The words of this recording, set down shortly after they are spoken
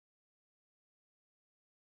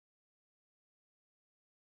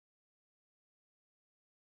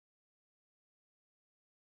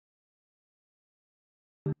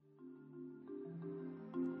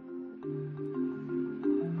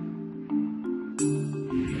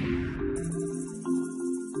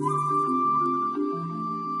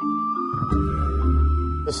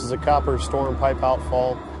This is a copper storm pipe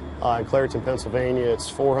outfall in Clairton, Pennsylvania. It's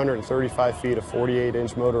 435 feet of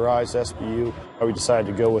 48-inch motorized SBU. We decided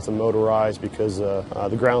to go with a motorized because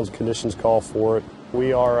the ground conditions call for it.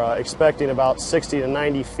 We are expecting about 60 to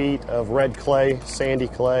 90 feet of red clay, sandy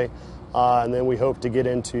clay, and then we hope to get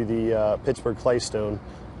into the Pittsburgh claystone,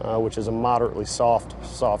 which is a moderately soft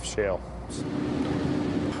shale.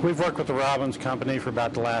 We've worked with the Robbins Company for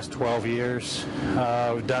about the last 12 years.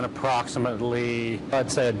 We've done approximately,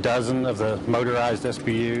 I'd say, a dozen of the motorized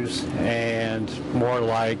SBUs and more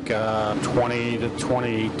like 20 to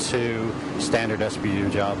 22 standard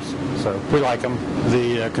SBU jobs. So we like them.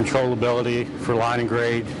 The controllability for line and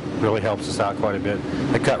grade really helps us out quite a bit.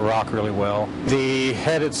 They cut rock really well. The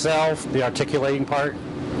head itself, the articulating part,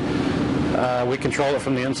 we control it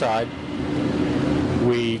from the inside.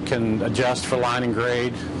 We can adjust for line and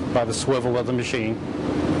grade by the swivel of the machine.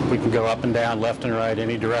 We can go up and down, left and right,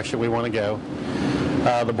 any direction we want to go.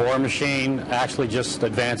 The bore machine actually just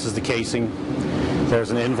advances the casing. There's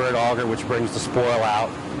an invert auger which brings the spoil out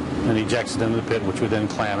and ejects it into the pit, which we then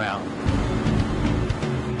clamp out.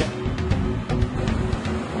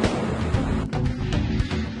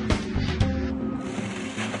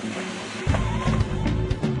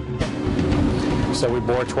 So we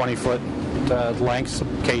bore 20-foot lengths of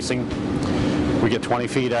casing. We get 20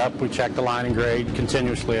 feet up. We check the line and grade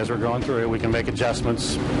continuously as we're going through. We can make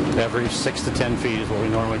adjustments every 6 to 10 feet is what we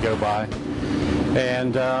normally go by.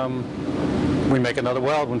 And we make another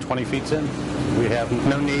weld when 20 feet's in. We have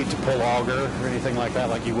no need to pull auger or anything like that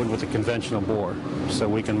like you would with a conventional bore. So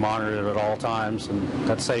we can monitor it at all times, and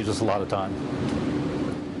that saves us a lot of time.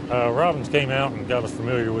 Robbins came out and got us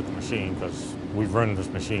familiar with the machine because we've run this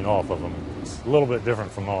machine off of them. It's a little bit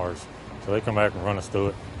different from ours, so they come back and run us through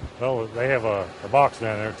it. Well, they have a box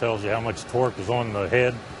down there that tells you how much torque is on the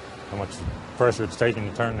head, how much pressure it's taking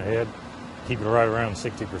to turn the head, keep it right around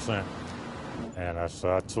 60%. And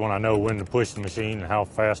that's when I know when to push the machine and how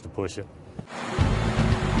fast to push it.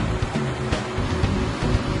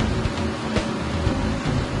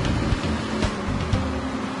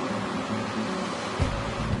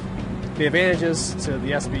 The advantages to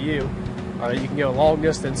the SBU are that you can go a long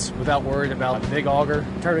distance without worrying about a big auger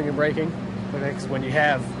turning and braking. Because when you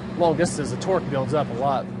have long distance, the torque builds up a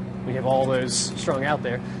lot. We have all those strung out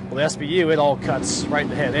there. Well, the SBU, it all cuts right in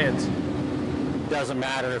the head end. It doesn't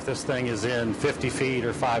matter if this thing is in 50 feet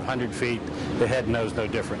or 500 feet, the head knows no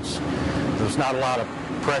difference. There's not a lot of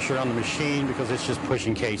pressure on the machine because it's just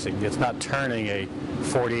pushing casing. It's not turning a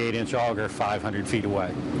 48-inch auger 500 feet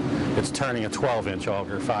away. It's turning a 12-inch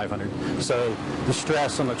auger 500. So the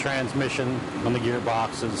stress on the transmission, on the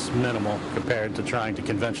gearbox is minimal compared to trying to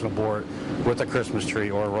conventional bore it with a Christmas tree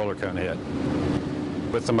or a roller cone head.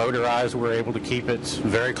 With the motorized, we're able to keep it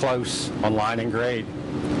very close on line and grade.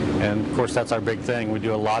 And of course, that's our big thing. We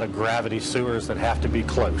do a lot of gravity sewers that have to be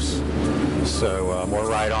close. So we're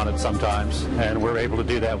right on it sometimes, and we're able to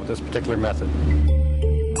do that with this particular method.